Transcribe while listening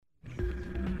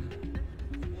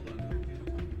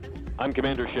I'm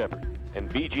Commander Shepard, and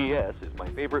VGS is my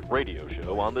favorite radio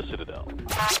show on the Citadel.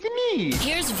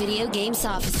 Here's Video Game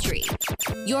Sophistry,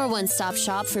 your one-stop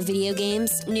shop for video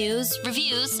games, news,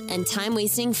 reviews, and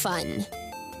time-wasting fun.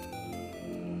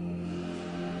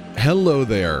 Hello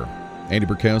there. Andy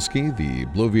Burkowski, the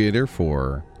bloviator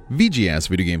for VGS,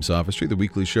 Video Game Sophistry, the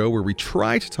weekly show where we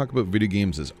try to talk about video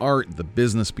games as art, the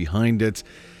business behind it.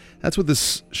 That's what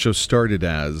this show started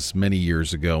as many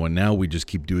years ago, and now we just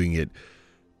keep doing it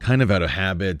kind of out of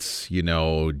habit, you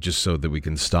know, just so that we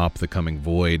can stop the coming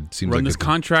void. Seems Run like this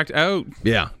contract out.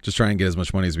 Yeah, just try and get as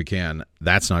much money as we can.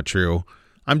 That's not true.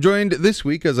 I'm joined this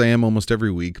week, as I am almost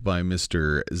every week, by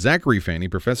Mr. Zachary Fanny,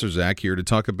 Professor Zach, here to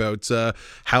talk about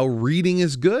how reading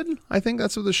is good. I think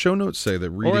that's what the show notes say, that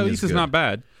reading is good. Or at least it's not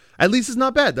bad. At least it's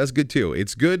not bad. That's good, too.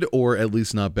 It's good or at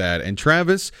least not bad. And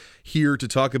Travis, here to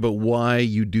talk about why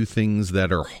you do things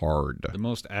that are hard. The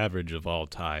most average of all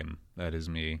time. That is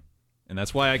me. And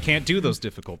that's why I can't do those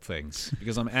difficult things,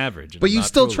 because I'm average. But you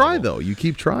still try, though. You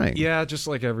keep trying. Yeah, just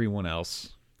like everyone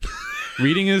else.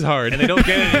 Reading is hard. And they don't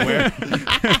get anywhere.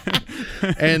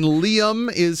 And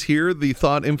Liam is here, the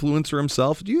thought influencer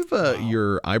himself. Do you have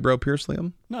your eyebrow pierced,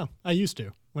 Liam? No, I used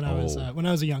to when I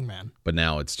was a young man. But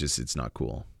now it's not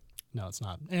cool. No, it's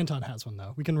not. Anton has one,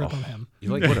 though. We can rip on him.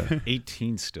 You're like,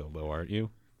 18 still, though, aren't you?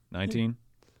 19?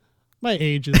 My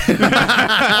age is...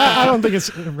 I don't think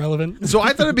it's relevant. So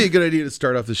I thought it'd be a good idea to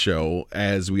start off the show,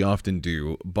 as we often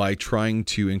do, by trying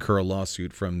to incur a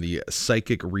lawsuit from the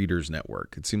Psychic Readers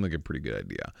Network. It seemed like a pretty good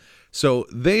idea. So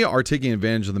they are taking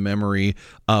advantage of the memory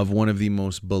of one of the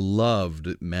most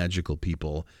beloved magical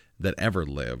people that ever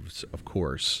lived, of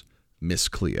course, Miss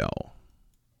Cleo.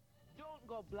 Don't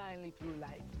go blindly through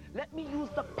life. Let me use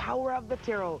the power of the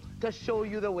tarot to show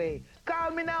you the way. Call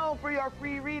me now for your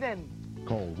free reading.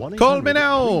 Call me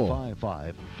now.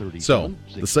 So,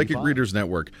 the Psychic Readers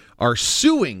Network are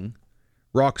suing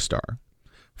Rockstar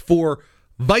for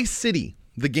Vice City,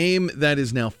 the game that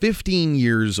is now 15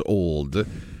 years old,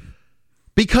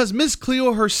 because Miss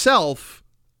Cleo herself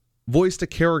voiced a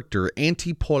character,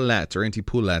 Auntie Paulette, or Auntie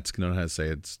Poulette, I don't know how to say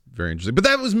it. It's very interesting. But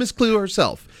that was Miss Cleo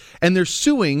herself. And they're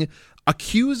suing,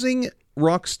 accusing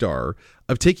Rockstar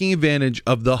of taking advantage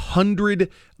of the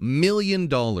 $100 million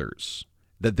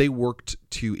that they worked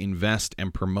to invest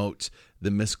and promote the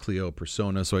Miss Cleo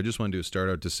persona. So I just wanted to start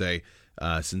out to say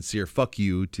sincere fuck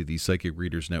you to the Psychic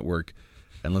Readers Network.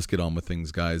 And let's get on with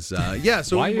things, guys.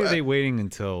 So why are they waiting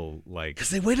until, Because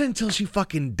they waited until she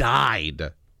fucking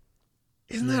died.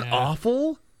 Isn't that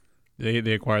awful? They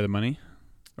acquire the money?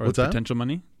 Or What's the that? Potential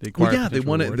money? They acquire they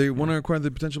want to acquire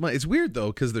the potential money. It's weird, though,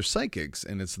 because they're psychics,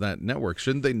 and it's that network.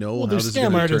 Shouldn't they know how this is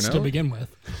going to turn out? They're scam artists to begin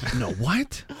with. No,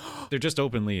 what? They're just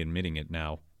openly admitting it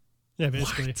now. Yeah,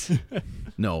 basically.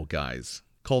 No, guys.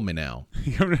 Call me now.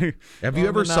 Have you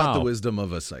ever sought the wisdom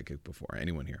of a psychic before?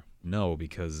 Anyone here? No,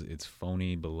 because it's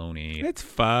phony baloney. It's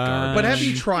fun. But have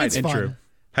you tried? It's fun. True.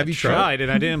 Have you tried?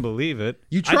 And I didn't believe it.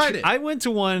 You tried it. I went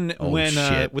to one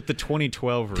with the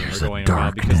 2012 rumor going around,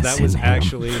 darkness because that was in him.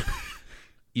 actually.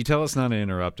 You tell us not to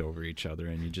interrupt over each other,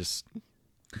 and you just.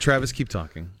 Travis, keep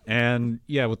talking. And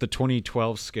yeah, with the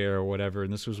 2012 scare or whatever,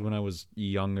 and this was when I was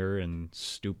younger and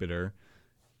stupider.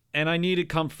 And I needed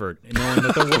comfort in knowing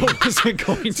that the world wasn't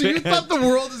going to So you end. thought the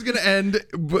world was going to end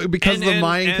because of the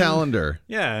Mayan calendar.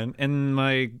 Yeah, and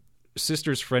my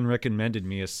sister's friend recommended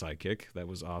me a psychic that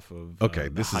was off of Okay, the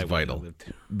this is highway vital. I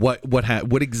lived.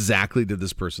 What exactly did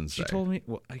this person say? She told me,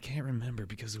 well, I can't remember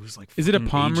because it was like Is it a fucking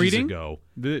palm ages reading? ago.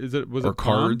 Or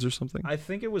cards or something? I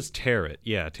think it was tarot.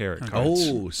 Yeah, tarot cards.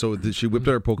 Oh, so she whipped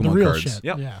out her Pokemon The real cards. shit.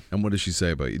 Yep. Yeah. And what did she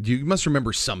say about you? You must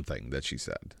remember something that she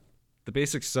said. The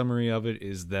basic summary of it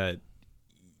is that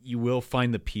you will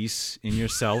find the peace in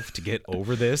yourself to get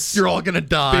over this. You're all going to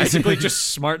die. Basically just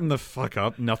smarten the fuck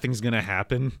up. Nothing's going to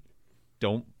happen.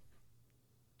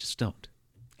 Just don't.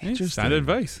 Sound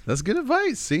advice. That's good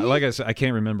advice. See? Like I said, I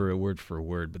can't remember it word for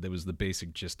word, but that was the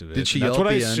basic gist of it. Did she And that's yell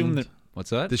what at I the assumed end? that. What's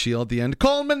that? Did she yell at the end,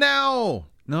 call me now?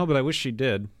 No, but I wish she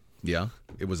did. Yeah.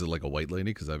 Was it like a white lady?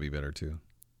 Because that'd be better too.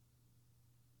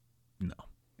 No,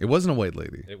 It wasn't a white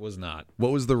lady. it was not.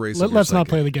 What was the race of your Let's not psychic?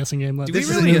 play the guessing game. Do we This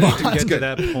really is- need to That's get to good.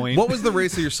 that point? What was the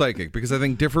race of your psychic? Because I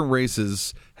think different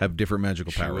races have different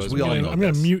magical powers. was We all one. know I'm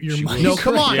going to this. mute your She mic. was- No,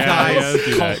 come on, Yeah, guys. yeah, let's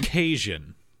do that.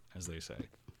 Caucasian, as they say.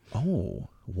 Oh,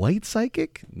 white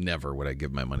psychic? Never would I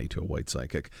give my money to a white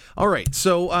psychic. All right,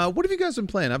 so what have you guys been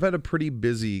playing? I've had a pretty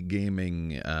busy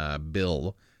gaming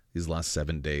bill these last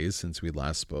 7 days since we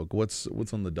last spoke. What's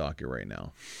on the docket right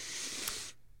now?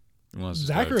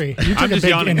 Zachary, you I'm took a just big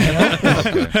yawning.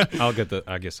 inhale.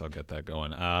 I guess I'll get that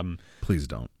going. Please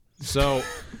don't. So,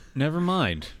 never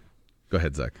mind. Go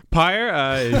ahead, Zach. Pyre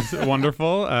is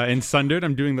wonderful. And Sundered,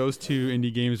 I'm doing those 2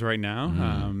 indie games right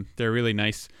now. They're really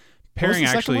nice pairing, the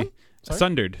second actually. one? Sorry?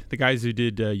 Sundered, the guys who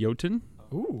did Jotun.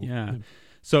 Ooh. Yeah.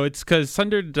 So it's because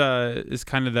Sundered is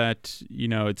kind of that,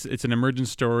 it's an emergent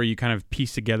story. You kind of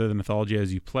piece together the mythology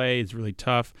as you play. It's really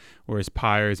tough. Whereas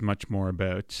Pyre is much more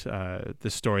about the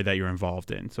story that you're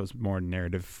involved in. So it's more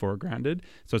narrative foregrounded.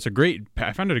 So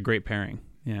I found it a great pairing.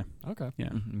 Yeah. Okay. Yeah.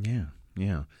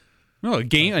 Yeah. No, a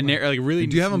game, really.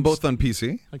 Do you have them both on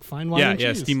PC? Like fine wine and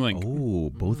cheese. Steam Link.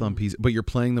 Oh, both on PC. But you're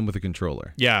playing them with a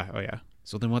controller. Yeah. Oh, yeah.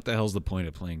 So then what the hell's the point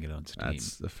of playing it on Steam?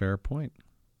 That's a fair point.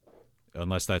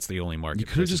 Unless that's the only market. You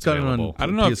could have just got it on. I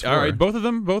don't know. PS4. All right, both of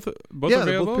them, both Yeah, they're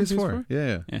available. both PS4.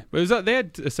 Yeah. But they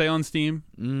had a sale on Steam.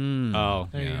 Oh,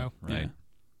 There you yeah, go. right.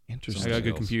 Interesting. I got a good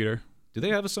Sales. computer. Do they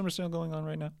have a summer sale going on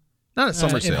right now? Not a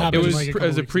summer it sale. happened It was like a couple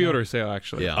as a weeks pre-order ago. sale,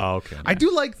 actually. Yeah. Oh, okay. I do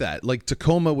like that. Like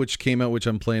Tacoma, which came out, which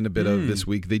I'm playing a bit of this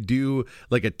week, they do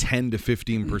like a 10 to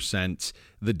 15%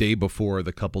 the day before,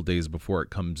 the couple days before it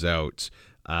comes out.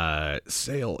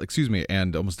 Sale,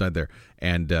 and almost died there.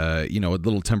 And a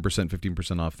little 10%,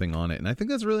 15% off thing on it. And I think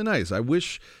that's really nice. I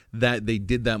wish that they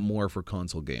did that more for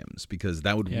console games because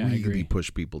that would I really agree. push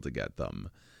people to get them.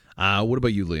 What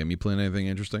about you, Liam? You playing anything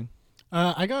interesting?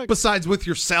 I got Besides with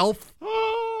yourself?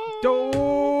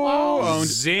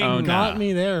 Zing. got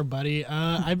me there, buddy.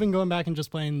 I've been going back and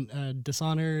just playing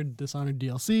Dishonored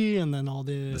DLC, and then all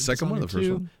the second one or the Dishonored first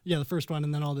 2. one? Yeah, the first one,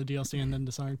 and then all the DLC, and then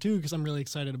Dishonored 2, because I'm really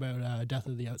excited about Death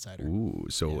of the Outsider. Ooh,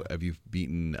 so have you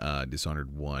beaten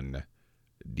Dishonored 1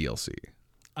 DLC?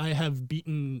 I have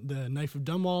beaten the Knife of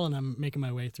Dunwall, and I'm making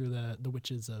my way through the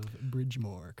Witches of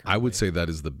Bridgemore. I would say that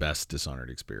is the best Dishonored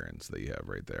experience that you have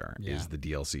right there. Yeah. Is the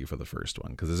DLC for the first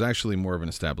one because there's actually more of an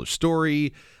established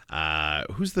story. I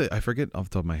forget off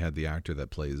the top of my head the actor that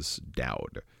plays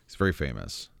Dowd. He's very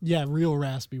famous. Yeah, real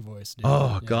raspy voice, dude.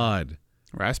 Oh Yeah. God.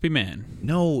 Raspy Man.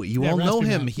 No, you Yeah, all know Raspy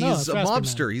him. Man. No, He's it's a Raspy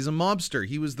mobster. Man. He's a mobster.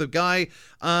 He was the guy.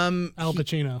 Al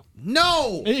Pacino.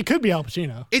 No, It could be Al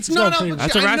Pacino. it's not Al pretty- Pacino.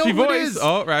 That's a I know raspy who it voice. is.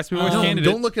 Oh, raspy voice No, candidate.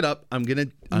 don't look it up.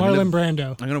 Marlon I'm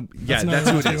Brando. gonna. Yeah, not that's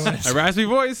who it raspy is. voice. A raspy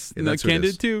voice. Yeah, No, that's who it candid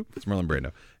is. too. It's Marlon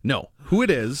Brando. No, who it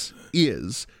is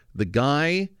the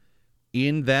guy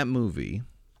in that movie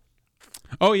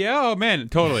Oh yeah. Oh man.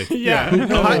 Totally. Yeah,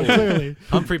 clearly.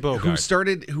 Humphrey Bogart.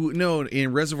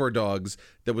 in Reservoir Dogs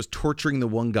that was torturing the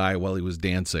one guy while he was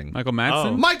dancing. Michael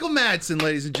Madsen. Michael Madsen,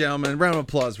 ladies and gentlemen. Round of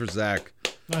applause for Zach.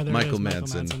 Oh, there it Michael is,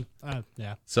 Madsen.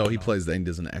 Yeah. So he plays that and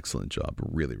does an excellent job.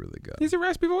 Really, really good. He's a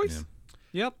raspy voice.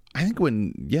 Yep. I think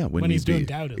when When he's doing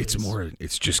Dowd, at it's least. more.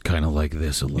 It's just kind of like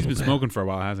this a little He's been bit. smoking for a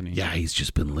while, hasn't he? Yeah, he's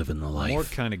just been living the life More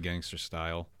kind of gangster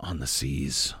style. on the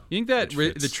seas. You think that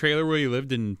Which fits. the trailer where he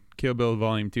lived in Kill Bill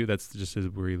Volume 2, that's just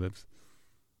where he lives?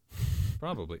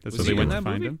 Probably. That's Was where he they in went to that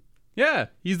find movie? him. Yeah,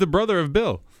 he's the brother of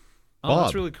Bill. Oh, Bob.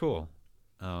 that's really cool.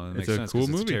 Oh, that makes a sense. cool 'cause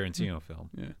movie. It's a Tarantino film.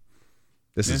 Yeah.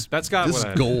 This is That's got this what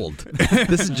is I- gold.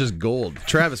 This is just gold.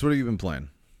 Travis, what have you been playing?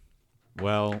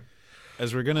 Well,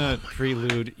 as we're gonna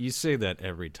prelude, you say that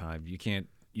every time. You can't.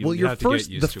 You Well, your have to get first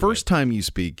used the to first it. time you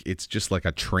speak, it's just like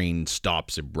a train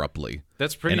stops abruptly.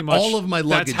 That's pretty and much all of my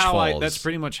luggage that's how falls. That's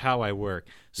pretty much how I work.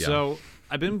 Yeah. So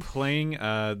I've been playing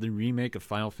the remake of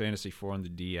Final Fantasy IV on the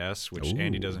DS, which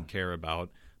Andy Ooh. doesn't care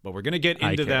about, but we're gonna get I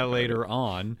into care that about later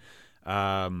on.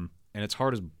 And it's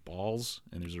hard as balls,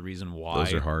 and there's a reason why.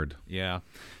 Those are hard. Yeah.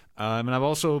 And I've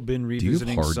also been Do you have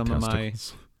revisiting hard some of my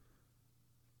testicles?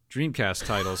 Dreamcast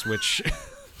titles,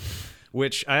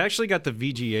 which I actually got the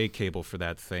VGA cable for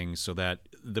that thing, so that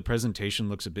the presentation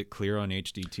looks a bit clearer on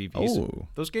HD TVs. Oh.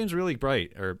 Those games really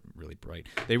bright.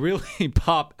 They really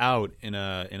pop out in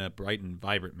a bright and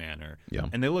vibrant manner. Yeah.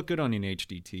 And they look good on an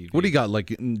HD TV. What do you got?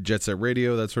 Like Jet Set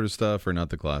Radio, that sort of stuff, or not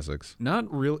the classics?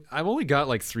 Not really. I've only got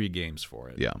like 3 games for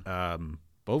it. Yeah.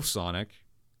 Both Sonic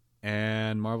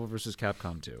and Marvel vs.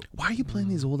 Capcom 2, Why are you playing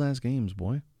these old ass games,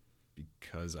 boy?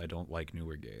 because I don't like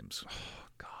newer games.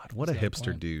 God, what a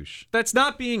hipster douche. That's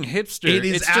not being hipster. It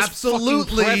is it's just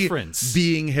absolutely fucking preference.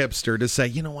 being hipster to say,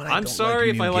 you know what? I'm sorry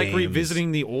if I like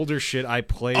revisiting the older shit I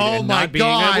played Oh and my not being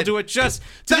God. able to adjust to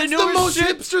That's the the newer most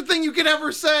shit. hipster thing you could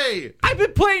ever say. I've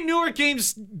been playing newer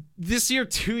games this year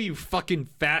too, you fucking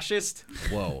fascist.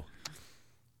 Whoa.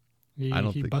 He, I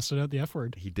don't he think- busted out the F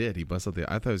word. He did. He busted the.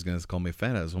 I thought he was going to call me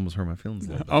fat. I almost hurt my feelings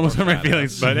a little bit. Almost hurt my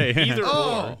feelings, but hey. Either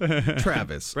Oh, or.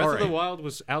 Travis. Breath All of the right. Wild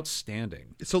was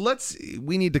outstanding. So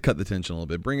we need to cut the tension a little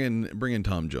bit. Bring in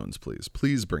Tom Jones, please.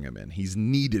 Please bring him in. He's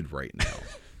needed right now.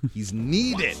 He's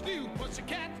needed.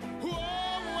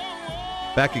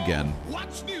 Back again.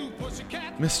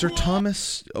 Mr.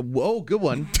 Thomas. Whoa, good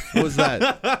one. What was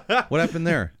that? What happened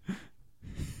there?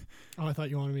 Oh, I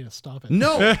thought you wanted me to stop it.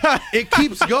 No, it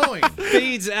keeps going.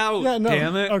 Fades out. Yeah, no.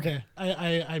 Damn it. Okay,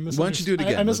 I misunderstood. Why don't you do it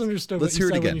again? I misunderstood Let's what hear you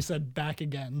it said again. when you said back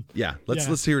again. Yeah,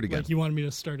 let's hear it again. Like you wanted me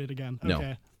to start it again. No.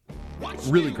 Okay.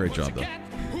 Really great job, though.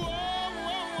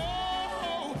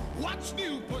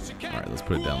 All right, let's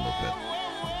put it down a little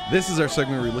bit. This is our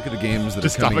segment where we look at the games that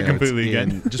Just are coming stop it out completely in-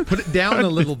 again. Just put it down a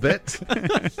little bit.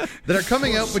 That are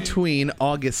coming out between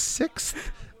August 6th,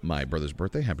 my brother's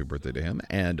birthday, happy birthday to him,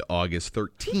 and August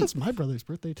 13th. It's my brother's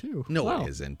birthday too. No, Wow. it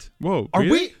isn't. Whoa. Are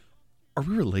really? we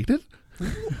related?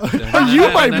 Are you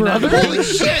my brother? Holy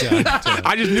shit!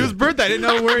 I just knew his birthday. I didn't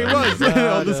know where he was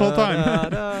all this whole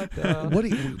time.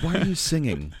 Why are you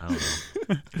singing? I don't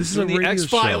know. This is a the radio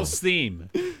X-Files show. theme.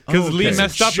 Because Okay. Lee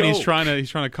messed up and he's Joke. trying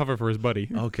to cover for his buddy.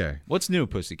 Okay, What's new,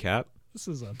 Pussycat? This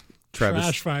is a Travis,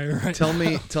 trash fire. Right tell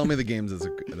me the games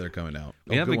that are coming out.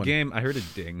 We have good a one. game. I heard a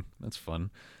ding. That's fun.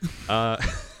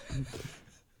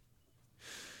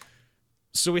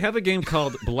 So we have a game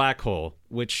called Black Hole,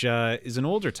 which is an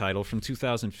older title from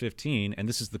 2015, and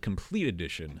this is the complete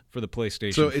edition for the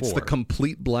PlayStation 4. So it's the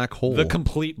complete black hole. The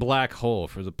complete black hole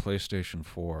for the PlayStation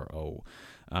 4.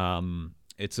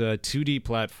 It's a 2D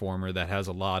platformer that has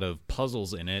a lot of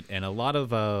puzzles in it and a lot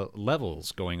of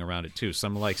levels going around it too.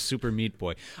 Some like Super Meat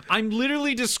Boy. I'm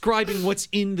literally describing what's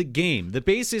in the game. The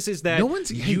basis is that no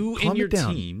one's you calm and your it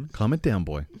down. team Calm it down,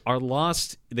 boy. are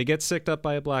lost. They get sucked up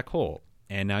by a black hole.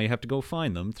 And now you have to go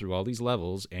find them through all these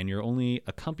levels, and your only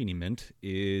accompaniment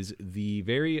is the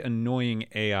very annoying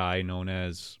AI known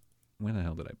as, where the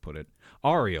hell did I put it?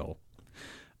 Ariel.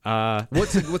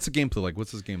 What's the gameplay like?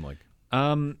 What's this game like?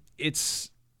 It's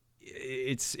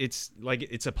like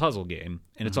it's a puzzle game,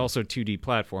 and it's also a 2D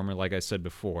platformer, like I said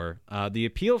before. The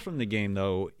appeal from the game,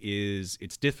 though, is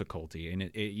its difficulty,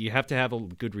 and you have to have a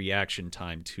good reaction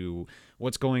time to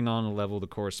what's going on in the level, the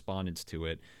correspondence to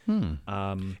it.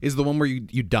 Is the one where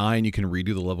you die and you can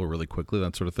redo the level really quickly,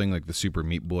 that sort of thing, like the Super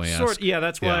Meat Boy? Yeah,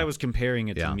 that's why Yeah. I was comparing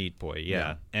it Yeah. to Meat Boy.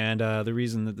 Yeah. And the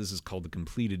reason that this is called the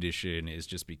Complete Edition is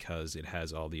just because it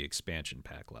has all the expansion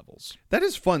pack levels. That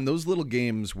is fun. Those little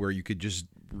games where you could just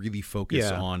really focus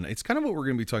Yeah. on. It's kind of what we're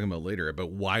going to be talking about later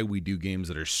about why we do games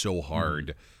that are so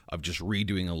hard of just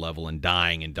redoing a level and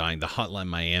dying. The Hotline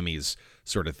Miami's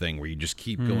sort of thing where you just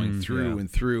keep going through and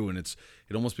through, and it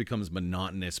almost becomes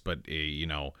monotonous, but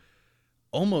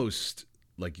almost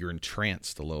like you're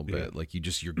entranced a little bit. Like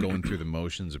you're going through the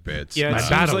motions a bit. Yeah, it My seems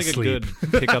battle like sleep. a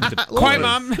good pickup to Quiet,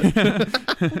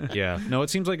 Mom. Yeah, no, it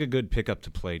seems like a good pickup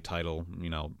to play title.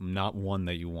 Not one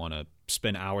that you want to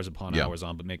spend hours upon Yeah. hours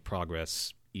on, but make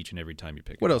progress each and every time you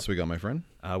pick it What up. else we got, my friend?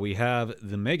 We have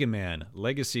the Mega Man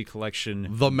Legacy Collection.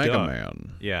 The Mega Duh.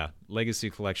 Man. Yeah, Legacy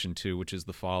Collection 2, which is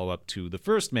the follow-up to the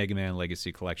first Mega Man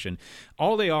Legacy Collection.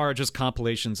 All they are just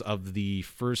compilations of the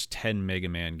first 10 Mega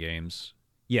Man games.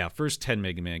 Yeah, first 10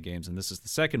 Mega Man games, and this is the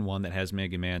second one that has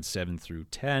Mega Man 7 through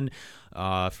 10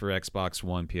 for Xbox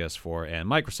One, PS4, and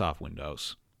Microsoft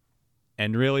Windows.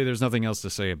 And really, there's nothing else to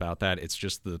say about that. It's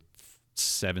just the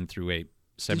 7 through 8.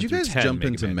 Did you guys jump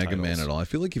into Mega Man at all? I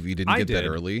feel like if you didn't I get that did.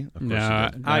 early, of course Nah,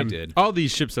 you did. I did. All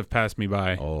these ships have passed me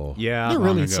by. Oh. Yeah, They're long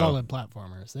really ago. solid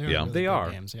platformers. They're Yeah. really They good are.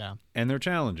 games. Yeah. and they're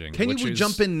challenging. Can which you is-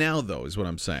 jump in now, though, is what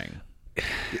I'm saying.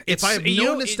 If I've you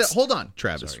know, noticed that, it's- hold on,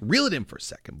 Travis, reel it in for a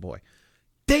second, boy.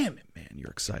 Damn it, man,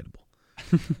 you're excitable.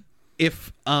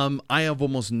 If I have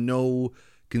almost no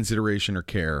consideration or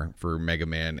care for Mega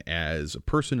Man as a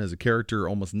person, as a character,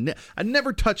 I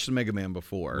never touched Mega Man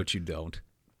before. Which you don't.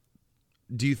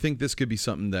 Do you think this could be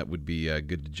something that would be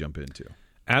good to jump into?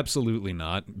 Absolutely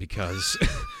not, because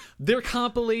they're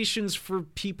compilations for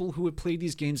people who have played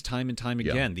these games time and time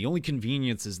Yeah. again. The only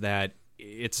convenience is that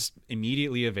it's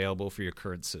immediately available for your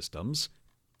current systems,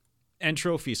 and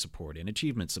trophy support and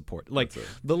achievement support. Like,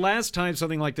 the last time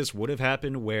something like this would have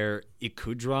happened where it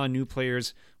could draw new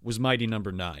players was Mighty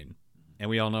Number 9, and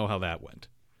we all know how that went.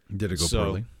 Did it go So-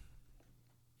 poorly?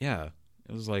 Yeah,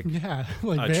 it was like Yeah.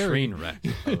 Like a very. train wreck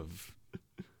of...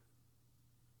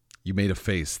 You made a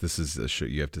face. This is a shit.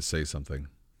 You have to say something.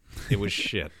 It was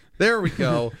shit. There we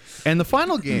go. And the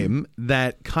final game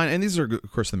that and these are,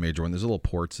 of course, the major one. There's little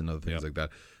ports and other things like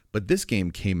that. But this game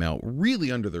came out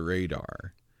really under the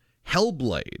radar.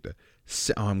 Hellblade.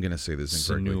 I'm going to say this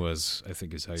incorrectly. Senua's, I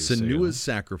think is how you say it. Senua's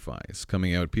Sacrifice,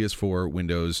 coming out PS4,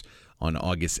 Windows on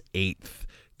August 8th.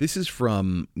 This is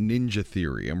from Ninja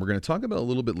Theory, and we're going to talk about it a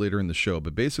little bit later in the show,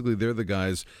 but basically they're the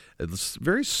guys, it's a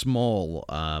very small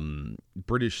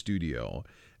British studio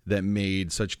that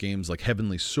made such games like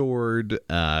Heavenly Sword,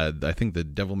 I think the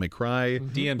Devil May Cry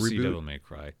DMC reboot. Devil May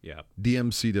Cry, yeah.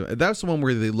 DMC, that's the one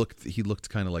where he looked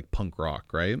kind of like punk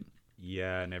rock, right?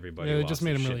 Yeah, and everybody Yeah, it lost just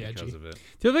made their him shit really because edgy. of it.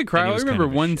 The other crowd, And he I was remember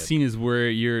kind of a one shit. scene is where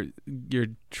your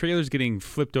trailer's getting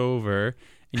flipped over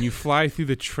and you fly through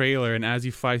the trailer, and as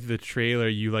you fly through the trailer,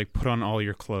 you like put on all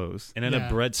your clothes. And then Yeah.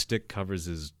 a breadstick covers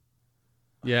his.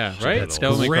 Yeah, right? That's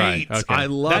Devil May Cry. Great. Okay. I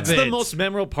love That's it. the most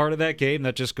memorable part of that game.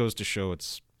 That just goes to show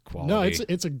its quality. No,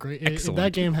 it's a great. Excellent.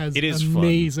 That game has It is fun.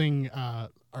 amazing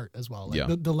art as well. Like,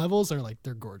 Yeah. the levels are like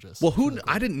they're gorgeous. Well, Really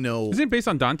I didn't know. Isn't it based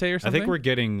on Dante or I something? think we're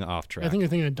getting off track. I think you're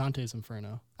thinking of Dante's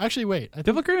Inferno. Actually, wait. I think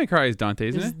Devil May Cry is Dante,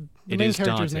 isn't his- it? the It main is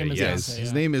character's Dante, name is yes. Dante. His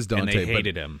yeah. name is and Dante, they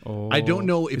hated but him. I don't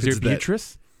know if is it's there that.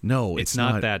 Beatrice? No, It's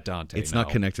not that Dante. It's not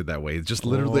no. connected that way. It's just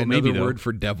literally maybe another though. word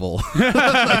for devil.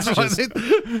 That's just.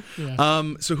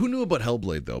 Yeah. So who knew about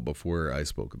Hellblade though before I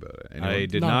spoke about it? Anyone? I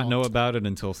did Not not all. know about it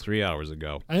until 3 hours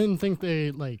ago. I didn't think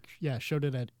they showed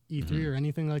it at E3 Mm-hmm. or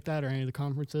anything like that or any of the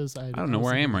conferences. I don't know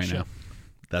where I am right now.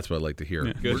 That's what I'd like to hear.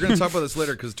 We're going to talk about this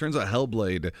later because it turns out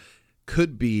Hellblade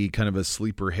could be kind of a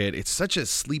sleeper hit. It's such a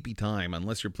sleepy time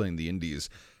unless you're playing the indies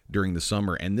during the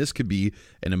summer, and this could be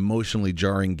an emotionally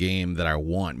jarring game that I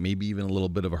want, maybe even a little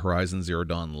bit of a Horizon Zero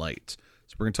Dawn light.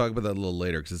 So we're going to talk about that a little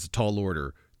later because it's a tall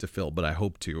order to fill, but I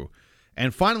hope to.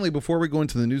 And finally, before we go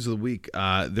into the news of the week,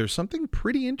 there's something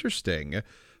pretty interesting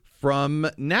from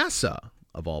NASA,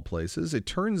 of all places. It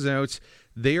turns out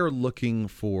they are looking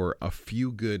for a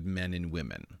few good men and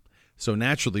women. So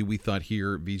naturally, we thought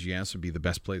here VGS would be the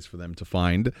best place for them to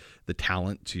find the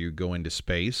talent to go into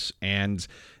space. And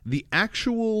the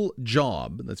actual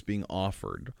job that's being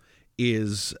offered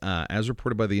is, as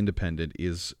reported by The Independent,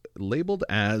 is labeled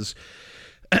as,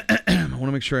 I want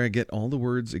to make sure I get all the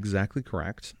words exactly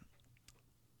correct,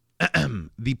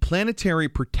 the Planetary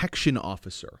Protection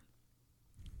Officer.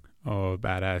 Oh,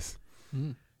 badass.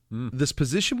 This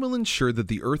position will ensure that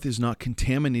the Earth is not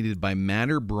contaminated by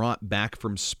matter brought back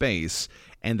from space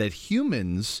and that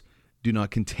humans do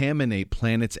not contaminate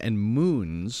planets and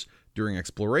moons during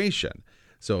exploration.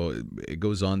 So it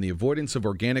goes on, the avoidance of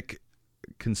organic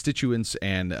constituents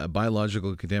and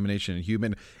biological contamination in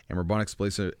human and robotic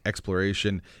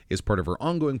exploration is part of our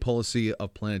ongoing policy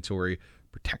of planetary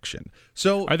protection.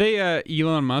 So, Are they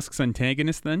Elon Musk's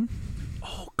antagonist then?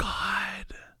 oh God.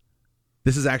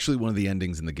 This is actually one of the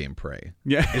endings in the game Prey.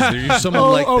 Yeah. Is there someone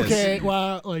Oh, like okay. this?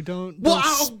 Wow. Like, don't Wow,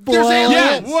 spoil there's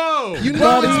aliens! it. Whoa! You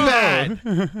know it's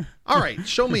bad. All right,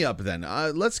 show me up then.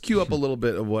 Let's cue up a little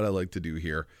bit of what I like to do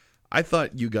here. I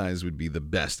thought you guys would be the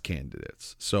best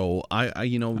candidates. So I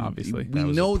Obviously. we That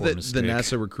was a know poor that mistake. the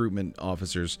NASA recruitment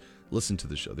officers listen to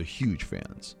the show. They're huge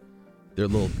fans. They're a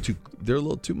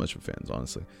little too much of fans,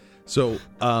 honestly. So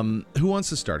who wants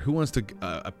to start? Who wants to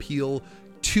appeal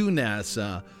to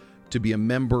NASA to be a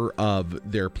member of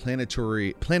their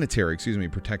planetary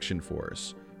protection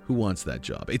force? Who wants that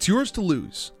job? It's yours to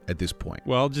lose at this point.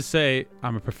 Well, just say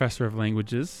I'm a professor of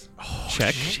languages.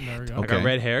 Check. There we go. I Okay. got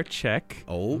red hair. Check.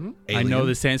 Oh, I know alien?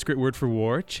 the Sanskrit word for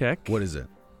war. Check. What is it?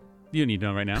 You don't need to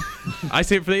know right now. I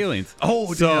say it for the aliens.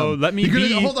 Oh, so damn. let me You're gonna-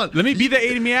 be. hold on. Let me be the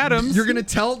Amy Adams. You're gonna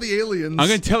tell the aliens. I'm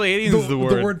gonna tell the aliens the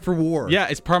word. The word for war. Yeah,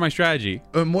 it's part of my strategy.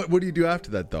 What do you do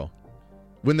after that though?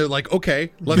 When they're like,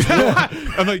 okay, let's go.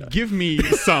 I'm like, give me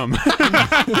some.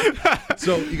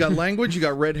 So you got language, you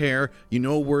got red hair, you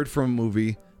know a word from a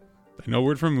movie. No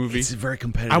word from a movie. It's very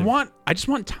competitive. I just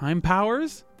want time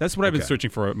powers. That's what I've been Okay. searching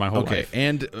for my whole Okay, life.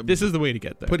 and This is the way to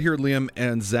get there. put here Liam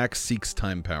and Zach seeks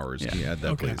time powers. Can you add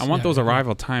that, Okay. please? I want Yeah, those yeah.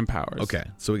 arrival time powers. Okay,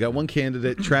 so we got one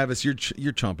candidate. Travis, you're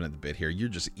chomping at the bit here. You're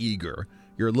just eager.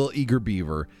 You're a little eager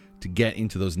beaver to get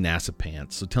into those NASA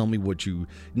pants. So tell me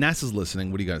NASA's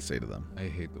listening. What do you got to say to them? I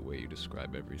hate the way you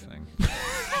describe everything.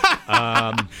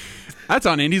 That's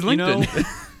on Andy's You know, LinkedIn.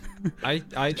 I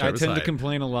Travis tend to Hyde.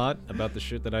 complain a lot about the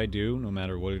shit that I do, no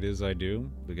matter what it is I do,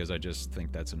 because I just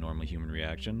think that's a normal human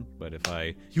reaction. But if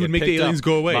I You would get make the picked aliens up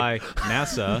go away. by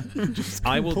NASA,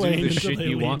 I will do complain the until shit they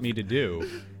you want leave. me to do.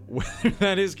 Whether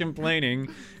that is complaining,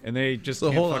 and they just So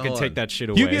can't hold on, fucking hold take on. that shit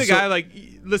away. You'd be the guy like,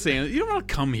 listen, you don't want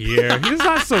to come here. He's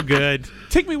not so good.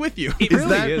 Take me with you. It really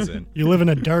that- isn't. You live in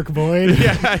a dark void.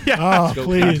 yeah. Oh, Go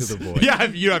please. to the void. Yeah,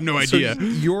 you have no So idea.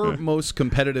 your most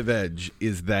competitive edge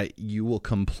is that you will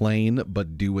complain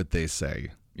but do what they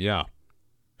say. Yeah.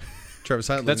 Travis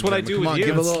Hyde, That's ladies and what I gentlemen. do Come with on, you.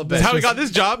 give a little bit. That's how we got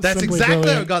this job. That's Simply exactly how I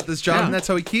brilliant. got this job, Yeah. and that's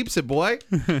how he keeps it, boy.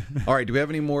 All right, do we have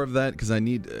any more of that? Because I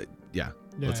need,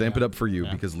 let's amp it up for you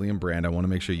because Liam Brand, I want to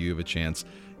make sure you have a chance.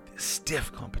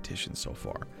 Stiff competition so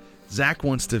far. Zach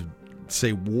wants to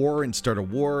say war and start a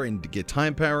war and to get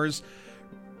time powers.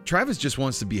 Travis just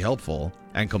wants to be helpful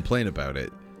and complain about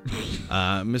it.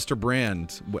 Mr.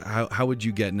 Brand, how would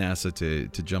you get NASA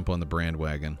to jump on the Brand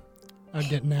wagon? I'd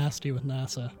get nasty with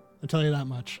NASA. I'll tell you that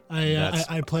much.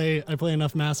 I play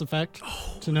enough Mass Effect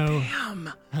to know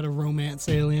how to romance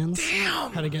aliens,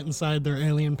 how to get inside their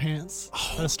alien pants,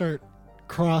 how to start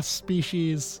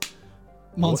cross-species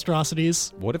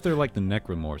monstrosities. What if they're like the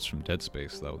Necromorphs from Dead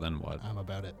Space, though? Then what? I'm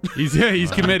about it. He's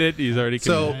committed. He's already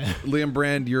committed. So, Liam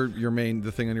Brand, your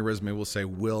the thing on your resume will say,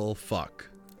 will fuck.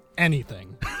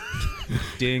 Anything.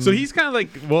 Ding. So he's kind of like,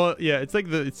 well, yeah, it's like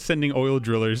it's sending oil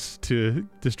drillers to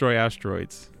destroy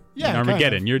asteroids. Yeah, in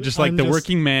Armageddon. kind of. You're just like the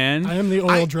working man. I am the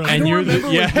oil driller. And you're the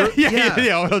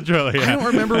yeah. oil driller. Yeah. I don't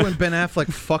remember when Ben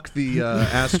Affleck fucked the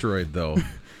asteroid, though.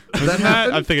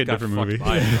 I'm thinking a Got different fucked movie.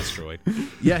 by an asteroid.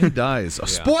 Yeah, he dies.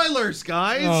 Spoilers,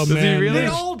 guys! Oh, Does he man. really? They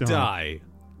all Don't. die.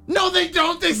 No, they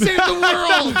don't! They save the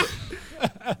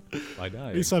world! I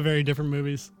die. We saw very different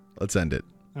movies. Let's end it.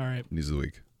 All right. News of the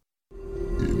week.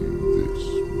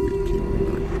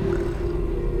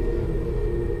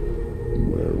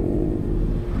 Where all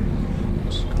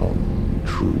dreams come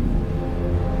true.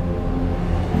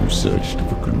 You searched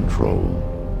for control.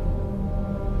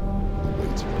 The way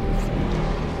to be free.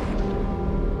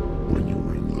 When you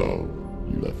were in love,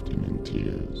 you left him in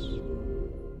tears.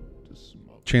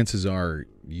 Chances are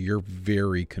you're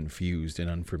very confused and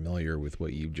unfamiliar with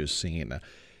what you've just seen.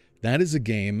 That is a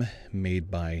game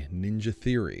made by Ninja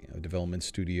Theory, a development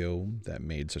studio that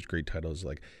made such great titles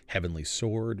like Heavenly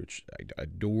Sword, which I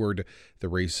adored, the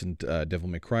recent Devil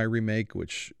May Cry remake,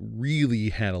 which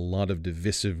really had a lot of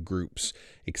divisive groups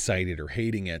excited or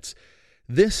hating it.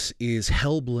 This is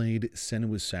Hellblade: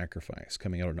 Senua's Sacrifice,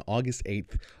 coming out on August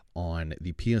 8th on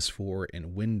the PS4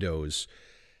 and Windows.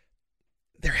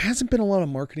 There hasn't been a lot of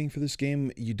marketing for this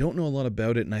game. You don't know a lot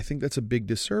about it, and I think that's a big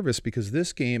disservice because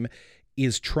this game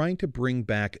is trying to bring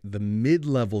back the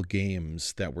mid-level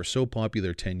games that were so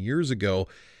popular 10 years ago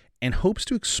and hopes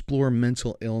to explore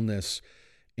mental illness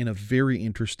in a very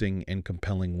interesting and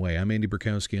compelling way. I'm Andy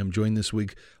Burkowski. I'm joined this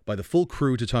week by the full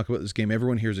crew to talk about this game.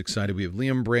 Everyone here is excited. We have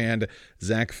Liam Brand,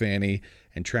 Zach Fanny,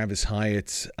 and Travis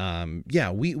Hyatt.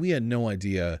 We had no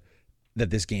idea that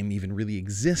this game even really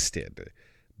existed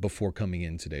before coming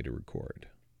in today to record.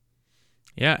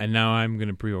 Yeah, and now I'm going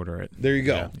to pre-order it. There you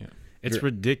go. Yeah. It's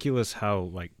ridiculous how,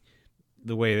 like,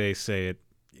 the way they say it,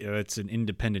 it's an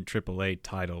independent AAA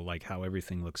title, like how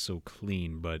everything looks so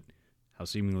clean, but how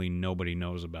seemingly nobody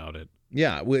knows about it.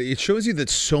 Yeah, well, it shows you that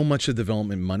so much of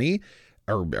development money,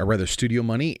 or rather studio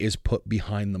money, is put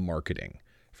behind the marketing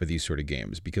for these sort of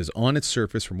games. Because on its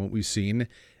surface, from what we've seen,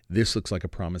 this looks like a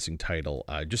promising title.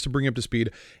 Just to bring you up to speed,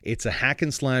 it's a hack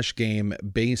and slash game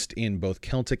based in both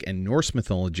Celtic and Norse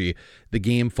mythology. The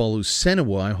game follows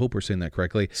Senua, I hope we're saying that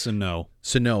correctly.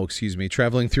 Senua,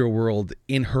 traveling through a world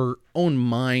in her own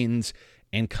mind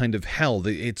and kind of hell.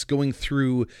 It's going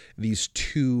through these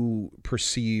two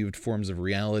perceived forms of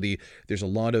reality. There's a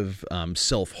lot of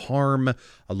self-harm,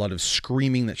 a lot of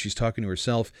screaming that she's talking to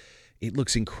herself. It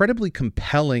looks incredibly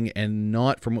compelling and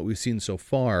not, from what we've seen so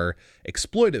far,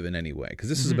 exploitive in any way, because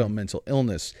this is about mental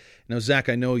illness. Now, Zach,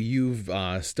 I know you've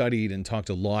studied and talked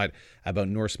a lot about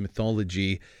Norse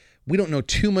mythology. We don't know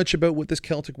too much about what this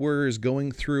Celtic warrior is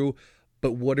going through,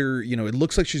 but it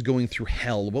looks like she's going through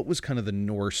hell. What was kind of the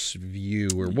Norse view,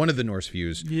 or one of the Norse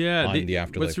views on the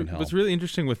afterlife and hell? What's really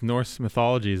interesting with Norse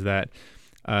mythology is that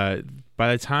by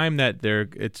the time that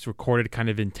it's recorded kind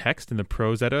of in text in the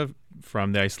prose Edda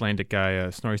from the Icelandic guy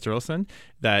Snorri Sturluson,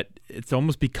 that it's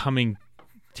almost becoming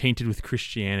tainted with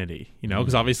Christianity,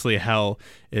 because obviously hell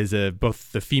is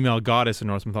both the female goddess in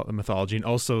Norse mythology and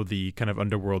also the kind of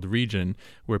underworld region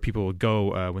where people would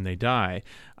go when they die.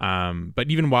 But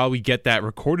even while we get that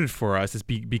recorded for us, it's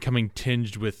becoming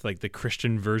tinged with like the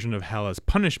Christian version of hell as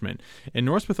punishment. In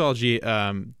Norse mythology,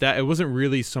 that it wasn't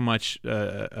really so much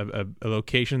a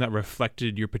location that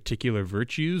reflected your particular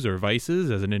virtues or vices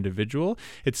as an individual.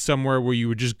 It's somewhere where you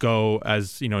would just go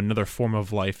as another form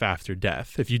of life after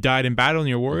death. If you died in battle and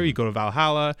you're a warrior, you go to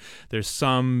Valhalla. There's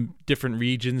some different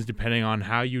regions depending on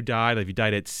how you died. Like if you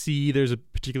died at sea, there's a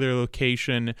particular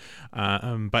location.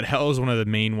 But hell is one of the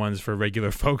main ones for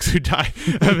regular folks who die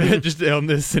of just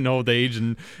illness and old age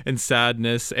and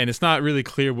sadness. And it's not really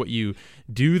clear what you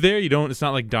do there. It's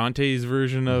not like Dante's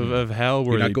version of hell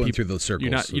where you're not going through those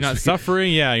circles. You're not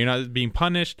suffering. Yeah, you're not being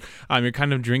punished. You're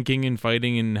kind of drinking and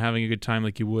fighting and having a good time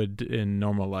like you would in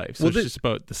normal life. So it's just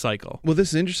about the cycle. Well, this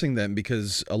is interesting then,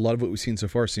 because a lot of what we've seen so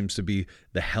far seems to be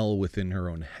the hell within her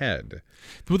own head.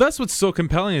 Well, that's what's so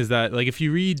compelling is that, like, if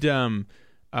you read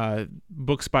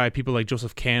books by people like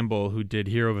Joseph Campbell, who did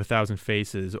Hero of a Thousand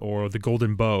Faces or The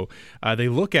Golden Bow, they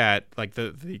look at like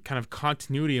the kind of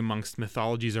continuity amongst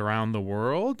mythologies around the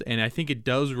world, and I think it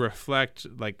does reflect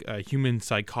like human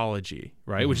psychology,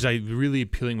 right? Which is really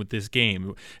appealing with this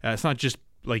game. It's not just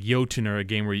like Jotun or a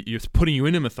game where it's putting you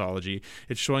into mythology.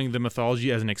 It's showing the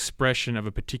mythology as an expression of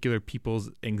a particular people's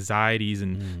anxieties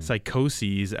and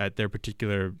psychoses at their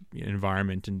particular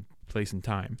environment and place and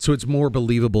time. So it's more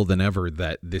believable than ever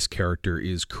that this character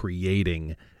is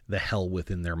creating the hell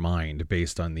within their mind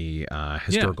based on the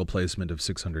historical placement of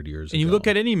 600 years ago. And you look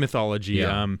at any mythology,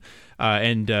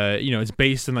 it's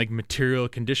based on like material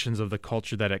conditions of the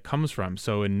culture that it comes from.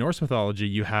 So in Norse mythology,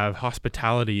 you have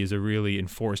hospitality is a really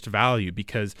enforced value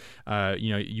because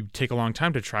you take a long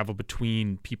time to travel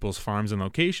between people's farms and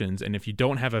locations, and if you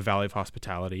don't have a value of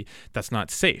hospitality, that's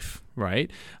not safe, right?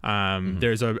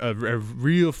 There's a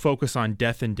real focus on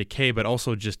death and decay, but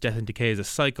also just death and decay as a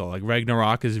cycle. Like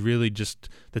Ragnarok is really just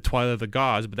the twilight of the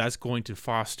gods, but that's going to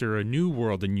foster a new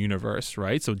world and universe,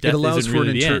 right? So death isn't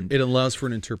really the end. It allows for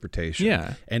an interpretation.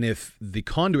 Yeah. And if the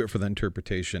conduit for that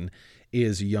interpretation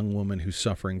is a young woman who's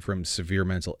suffering from severe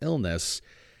mental illness,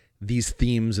 these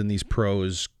themes and these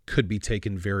prose could be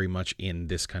taken very much in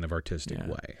this kind of artistic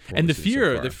way. And the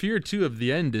fear too of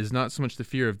the end is not so much the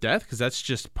fear of death, because that's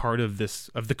just part of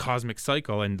the cosmic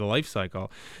cycle and the life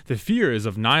cycle. The fear is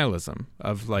of nihilism,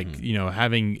 of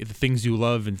having the things you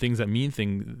love and things that mean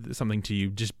something to you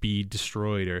just be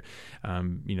destroyed or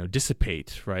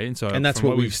dissipate, right? And that's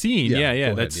what we've seen.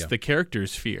 That's the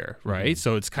character's fear, right?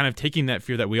 So it's kind of taking that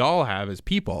fear that we all have as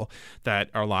people, that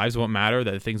our lives won't matter,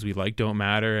 that the things we like don't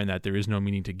matter, and that there is no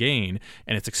meaning to gain,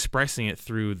 and it's expressing it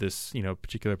through this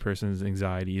particular person's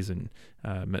anxieties and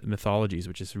mythologies,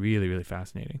 which is really, really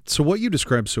fascinating. So what you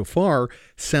described so far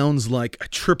sounds like a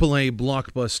AAA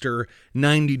blockbuster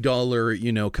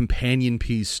 $90 companion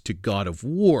piece to God of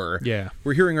War. Yeah,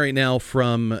 we're hearing right now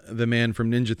from the man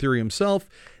from Ninja Theory himself.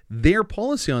 Their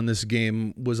policy on this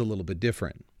game was a little bit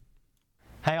different.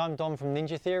 Hey, I'm Dom from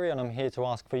Ninja Theory, and I'm here to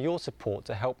ask for your support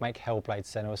to help make Hellblade: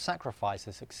 Senua's Sacrifice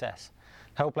a success.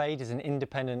 Hellblade is an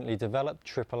independently developed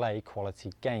AAA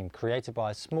quality game created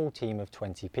by a small team of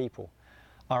 20 people.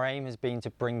 Our aim has been to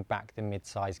bring back the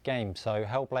mid-sized game, so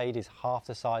Hellblade is half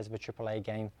the size of a AAA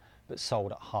game but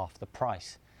sold at half the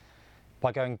price.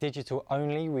 By going digital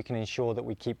only, we can ensure that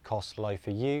we keep costs low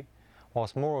for you,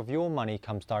 whilst more of your money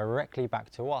comes directly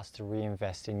back to us to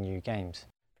reinvest in new games.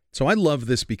 So I love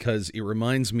this because it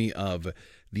reminds me of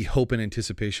the hope and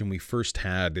anticipation we first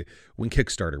had when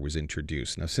Kickstarter was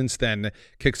introduced. Now, since then,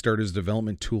 Kickstarter's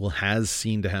development tool has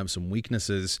seen to have some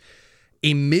weaknesses.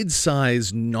 A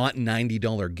mid-size, not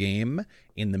 $90 game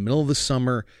in the middle of the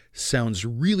summer sounds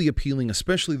really appealing,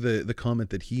 especially the comment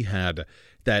that he had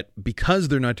that because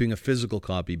they're not doing a physical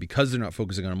copy, because they're not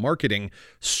focusing on marketing,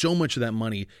 so much of that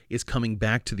money is coming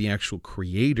back to the actual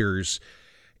creators.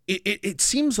 It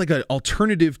seems like an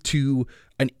alternative to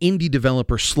an indie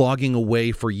developer slogging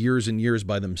away for years and years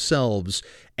by themselves,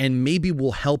 and maybe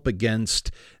will help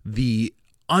against the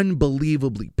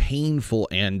unbelievably painful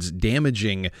and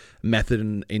damaging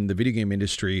method in the video game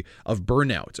industry of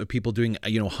burnout, of people doing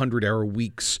 100-hour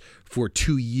weeks for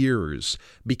 2 years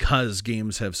because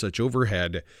games have such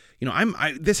overhead.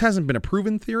 This hasn't been a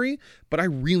proven theory, but I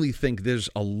really think there's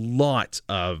a lot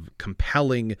of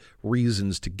compelling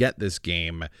reasons to get this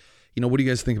game. What do you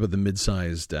guys think about the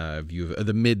mid-sized view,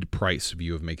 the mid-price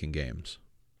view of making games?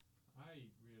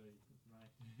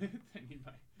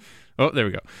 Oh, there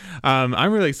we go.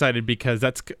 I'm really excited because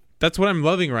that's what I'm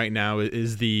loving right now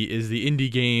is the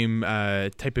indie game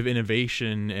type of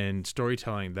innovation and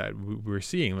storytelling that we're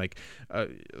seeing. Like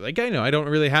I know I don't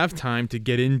really have time to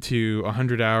get into a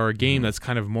 100-hour game that's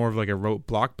kind of more of like a rote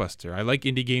blockbuster. I like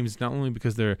indie games not only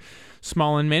because they're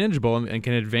small and manageable and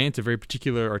can advance a very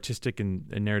particular artistic and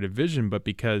narrative vision, but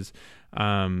because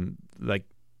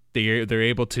they're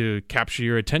able to capture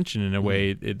your attention in a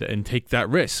way and take that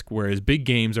risk, whereas big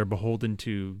games are beholden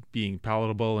to being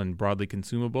palatable and broadly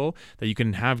consumable, that you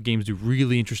can have games do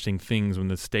really interesting things when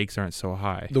the stakes aren't so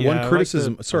high. The one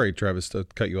criticism, sorry, Travis, to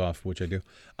cut you off, which I do.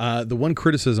 The one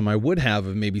criticism I would have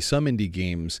of maybe some indie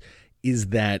games is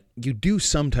that you do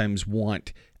sometimes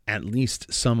want at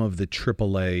least some of the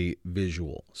AAA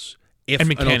visuals. And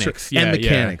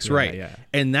mechanics. Right. Yeah.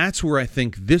 And that's where I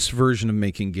think this version of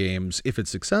making games, if it's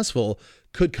successful,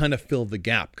 could kind of fill the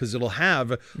gap, because it'll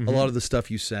have a lot of the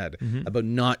stuff you said about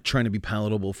not trying to be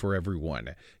palatable for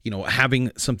everyone.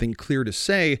 Having something clear to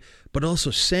say, but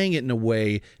also saying it in a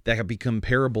way that can be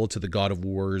comparable to the God of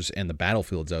Wars and the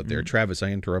Battlefields out there. Travis,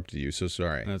 I interrupted you, so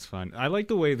sorry. That's fine. I like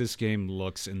the way this game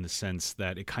looks in the sense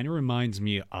that it kind of reminds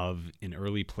me of an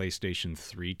early PlayStation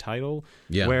 3 title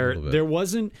where there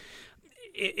wasn't...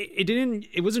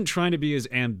 It wasn't trying to be as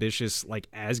ambitious like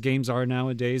as games are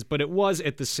nowadays, but it was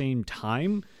at the same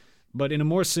time, but in a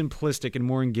more simplistic and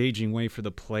more engaging way for the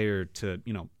player to,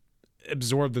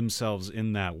 absorb themselves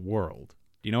in that world.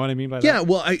 Do you know what I mean by that? Yeah,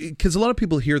 well, because a lot of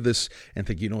people hear this and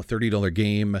think, a $30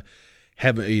 game,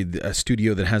 have a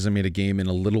studio that hasn't made a game in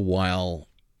a little while.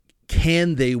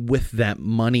 Can they, with that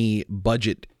money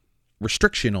budget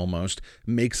restriction almost,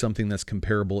 make something that's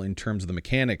comparable in terms of the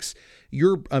mechanics?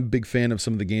 You're a big fan of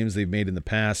some of the games they've made in the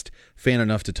past, fan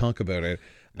enough to talk about it.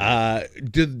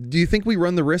 Do you think we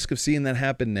run the risk of seeing that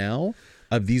happen now?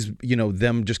 Of these,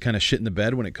 them just kind of shit in the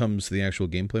bed when it comes to the actual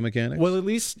gameplay mechanics? Well, at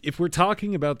least if we're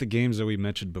talking about the games that we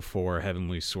mentioned before,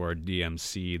 Heavenly Sword,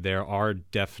 DMC, there are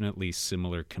definitely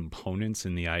similar components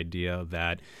in the idea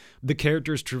that the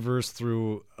characters traverse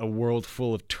through a world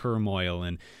full of turmoil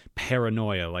and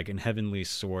paranoia. Like in Heavenly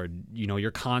Sword,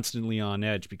 you're constantly on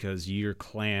edge because your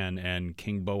clan and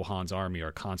King Bohan's army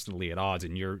are constantly at odds,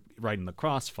 and you're right in the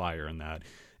crossfire in that.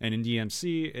 And in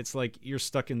DMC, it's like you're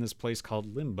stuck in this place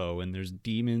called Limbo, and there's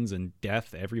demons and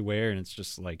death everywhere, and it's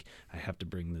just like, I have to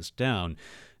bring this down.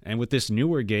 And with this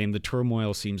newer game, the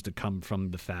turmoil seems to come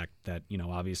from the fact that,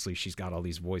 obviously she's got all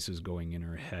these voices going in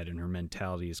her head, and her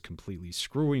mentality is completely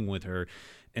screwing with her,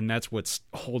 and that's what's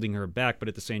holding her back, but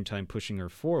at the same time pushing her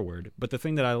forward. But the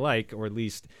thing that I like, or at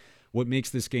least what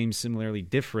makes this game similarly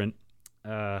different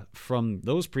from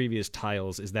those previous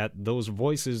titles, is that those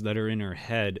voices that are in her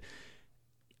head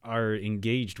are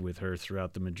engaged with her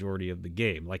throughout the majority of the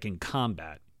game, like in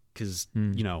combat. Because,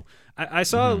 I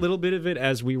saw a little bit of it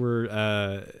as we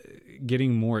were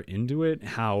getting more into it,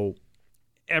 how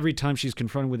every time she's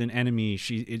confronted with an enemy,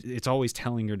 it's always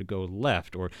telling her to go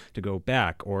left or to go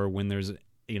back, or when there's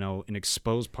an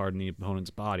exposed part in the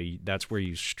opponent's body, that's where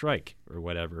you strike or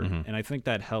whatever. And I think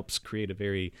that helps create a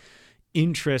very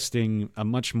interesting, a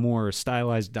much more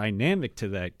stylized dynamic to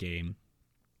that game.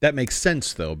 That makes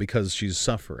sense, though, because she's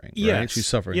suffering, right? Yes. She's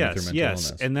suffering with her mental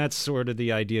illness. And that's sort of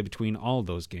the idea between all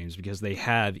those games, because they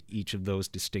have each of those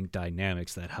distinct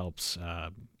dynamics that helps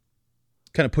kind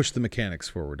of push the mechanics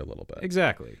forward a little bit.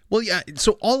 Exactly. Well, yeah,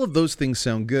 so all of those things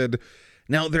sound good.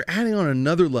 Now, they're adding on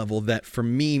another level that, for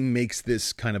me, makes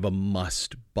this kind of a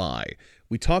must-buy.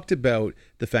 We talked about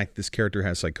the fact this character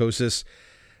has psychosis.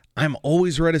 I'm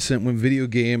always reticent when video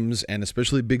games, and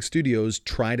especially big studios,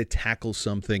 try to tackle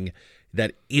something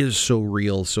that is so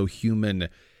real, so human,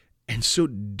 and so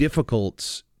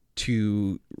difficult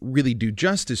to really do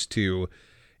justice to.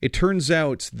 It turns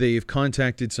out they've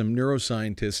contacted some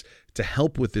neuroscientists to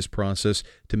help with this process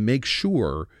to make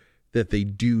sure that they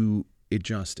do it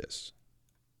justice.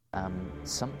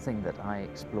 Something that I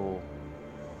explore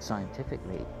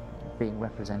scientifically being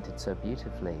represented so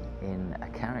beautifully in a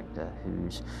character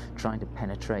who's trying to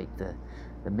penetrate the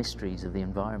mysteries of the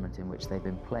environment in which they've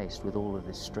been placed, with all of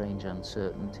this strange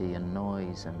uncertainty and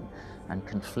noise and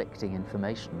conflicting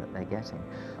information that they're getting.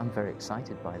 I'm very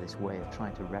excited by this way of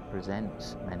trying to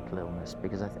represent mental illness,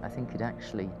 because I think it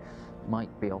actually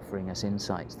might be offering us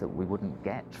insights that we wouldn't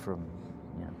get from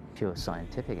pure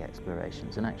scientific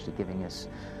explorations, and actually giving us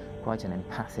quite an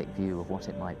empathic view of what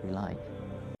it might be like.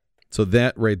 So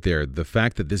that right there, the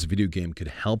fact that this video game could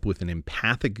help with an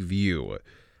empathic view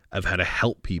of how to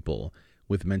help people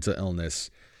with mental illness,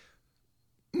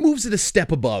 moves it a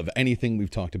step above anything we've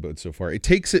talked about so far. It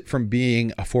takes it from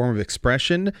being a form of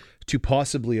expression to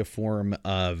possibly a form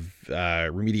of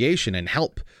remediation and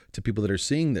help to people that are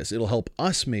seeing this. It'll help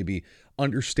us maybe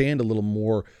understand a little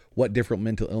more what different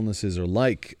mental illnesses are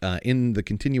like. In the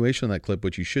continuation of that clip,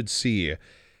 which you should see,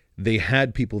 they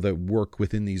had people that work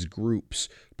within these groups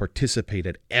participate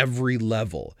at every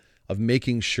level of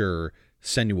making sure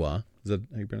Senua, is that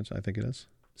how you pronounce it? I think it is.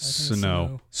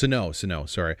 Sano,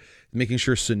 sorry. Making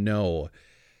sure Sano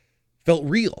felt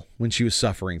real when she was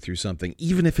suffering through something,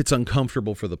 even if it's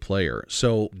uncomfortable for the player.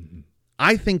 So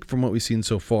I think from what we've seen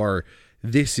so far,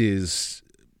 this is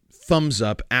thumbs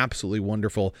up, absolutely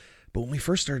wonderful. But when we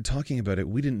first started talking about it,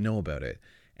 we didn't know about it.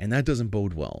 And that doesn't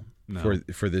bode well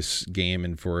for this game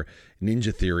and for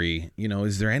Ninja Theory.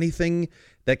 Is there anything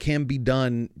that can be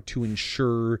done to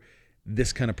ensure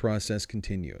this kind of process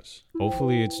continues?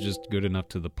 Hopefully it's just good enough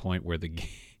to the point where the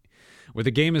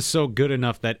game is so good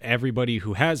enough that everybody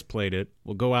who has played it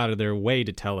will go out of their way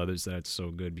to tell others that it's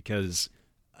so good, because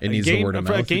it needs the word of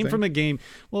mouth. A game from a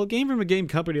game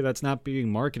company that's not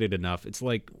being marketed enough. It's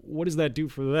like, what does that do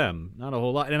for them? Not a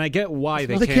whole lot. And I get why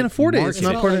they can't afford it. It's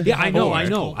not part of. Yeah, I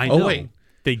know. Oh wait.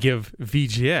 They give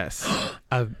VGS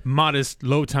a modest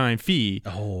low-time fee,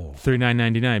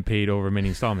 $39.99 paid over many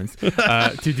installments,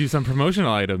 to do some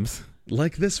promotional items.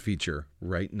 Like this feature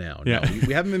right now. Yeah. No,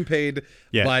 we haven't been paid,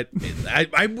 but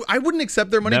I wouldn't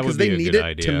accept their money because they need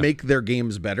it to make their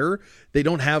games better. They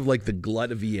don't have like the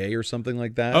glut of EA or something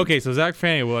like that. Okay, so Zach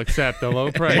Fanny will accept the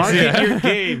low price. Market your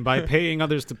game by paying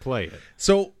others to play it.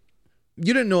 So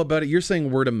you didn't know about it. You're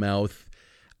saying word of mouth.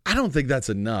 I don't think that's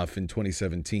enough in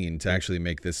 2017 to actually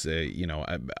make this a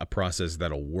process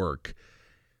that'll work.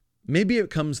 Maybe it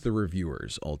comes to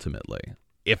reviewers ultimately.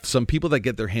 If some people that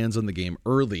get their hands on the game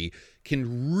early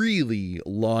can really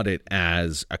laud it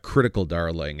as a critical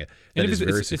darling that is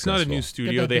very successful. It's not a new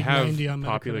studio. They have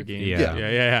popular games.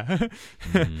 Yeah.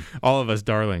 All of us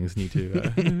darlings need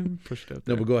to push it out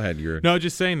there. No, but go ahead. No,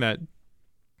 just saying that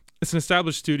it's an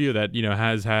established studio that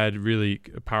has had really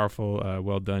powerful,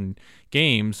 well done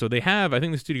games. So I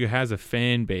think the studio has a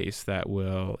fan base that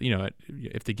will,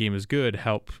 if the game is good,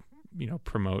 help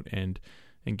promote and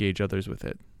engage others with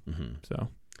it. Mm-hmm. So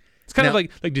it's kind of like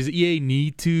does EA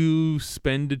need to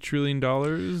spend $1 trillion?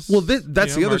 Well,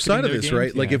 that's the other side of this, games?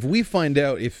 right? Like if we find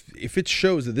out if it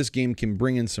shows that this game can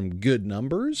bring in some good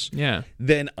numbers,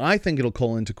 then I think it'll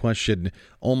call into question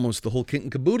almost the whole kit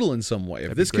and caboodle in some way.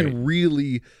 If this can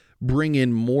really bring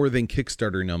in more than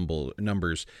Kickstarter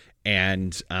numbers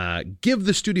and give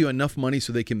the studio enough money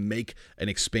so they can make an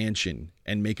expansion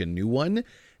and make a new one,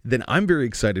 then I'm very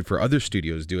excited for other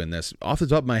studios doing this. Off the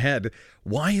top of my head,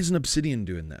 why isn't Obsidian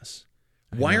doing this?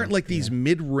 Why aren't these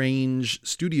mid-range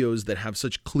studios that have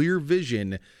such clear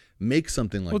vision make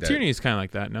something like that? Well, Tyranny is kind of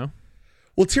like that, no?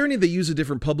 Well, Tyranny, they use a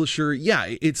different publisher.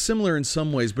 Yeah, it's similar in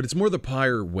some ways, but it's more the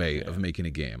Pyre way of making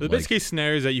a game. The best case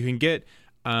scenario is that you can get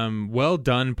well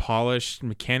done, polished,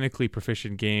 mechanically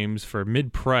proficient games for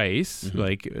mid-price,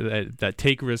 that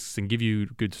take risks and give you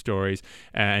good stories.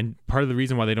 And part of the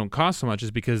reason why they don't cost so much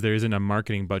is because there isn't a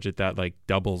marketing budget that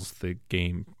doubles the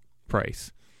game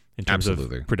price in terms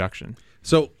of production.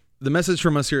 So the message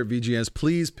from us here at VGS: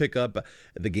 please pick up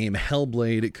the game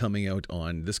Hellblade, coming out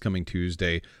on this coming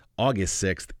Tuesday, August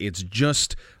 6th. It's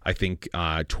just, I think,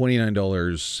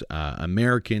 $29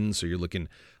 American. So you're looking.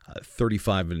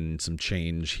 35 and some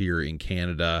change here in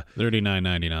Canada.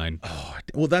 $39.99. Oh,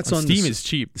 well, that's on Steam is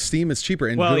cheap. Steam is cheaper,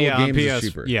 and Games is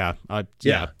cheaper. $39 on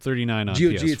GOG,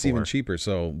 PS4. it's even cheaper,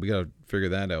 so we got to figure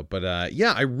that out. But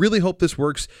I really hope this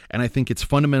works, and I think it's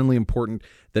fundamentally important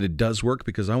that it does work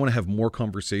because I want to have more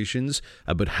conversations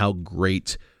about how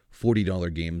great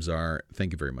 $40 games are.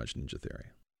 Thank you very much, Ninja Theory.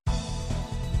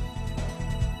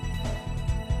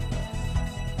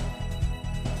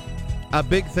 A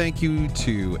big thank you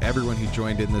to everyone who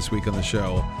joined in this week on the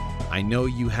show. I know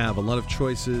you have a lot of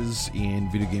choices in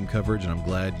video game coverage, and I'm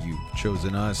glad you've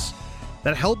chosen us.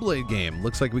 That Hellblade game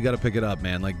looks like we got to pick it up,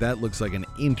 man. That looks like an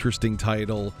interesting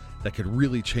title that could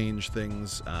really change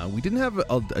things. We didn't have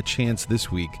a chance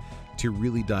this week to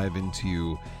really dive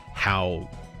into how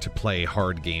to play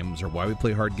hard games or why we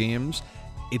play hard games.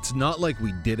 It's not like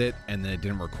we did it and then it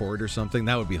didn't record or something.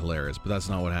 That would be hilarious, but that's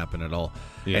not what happened at all.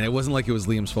 Yeah. And it wasn't like it was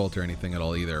Liam's fault or anything at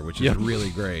all either, which is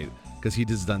really great because he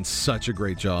has done such a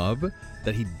great job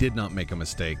that he did not make a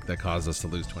mistake that caused us to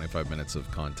lose 25 minutes of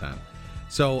content.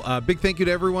 So big thank you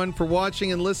to everyone for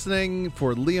watching and listening.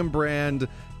 For Liam Brand,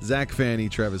 Zach Fanny,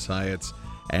 Travis Hyatt,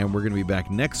 and we're going to be back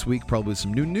next week, probably with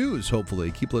some new news, hopefully.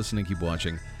 Keep listening, keep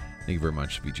watching. Thank you very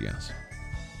much, VGS.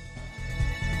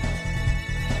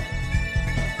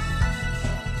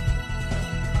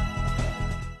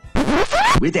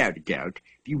 Without a doubt,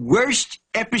 the worst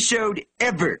episode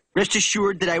ever. Rest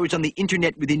assured that I was on the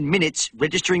internet within minutes,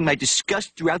 registering my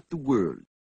disgust throughout the world.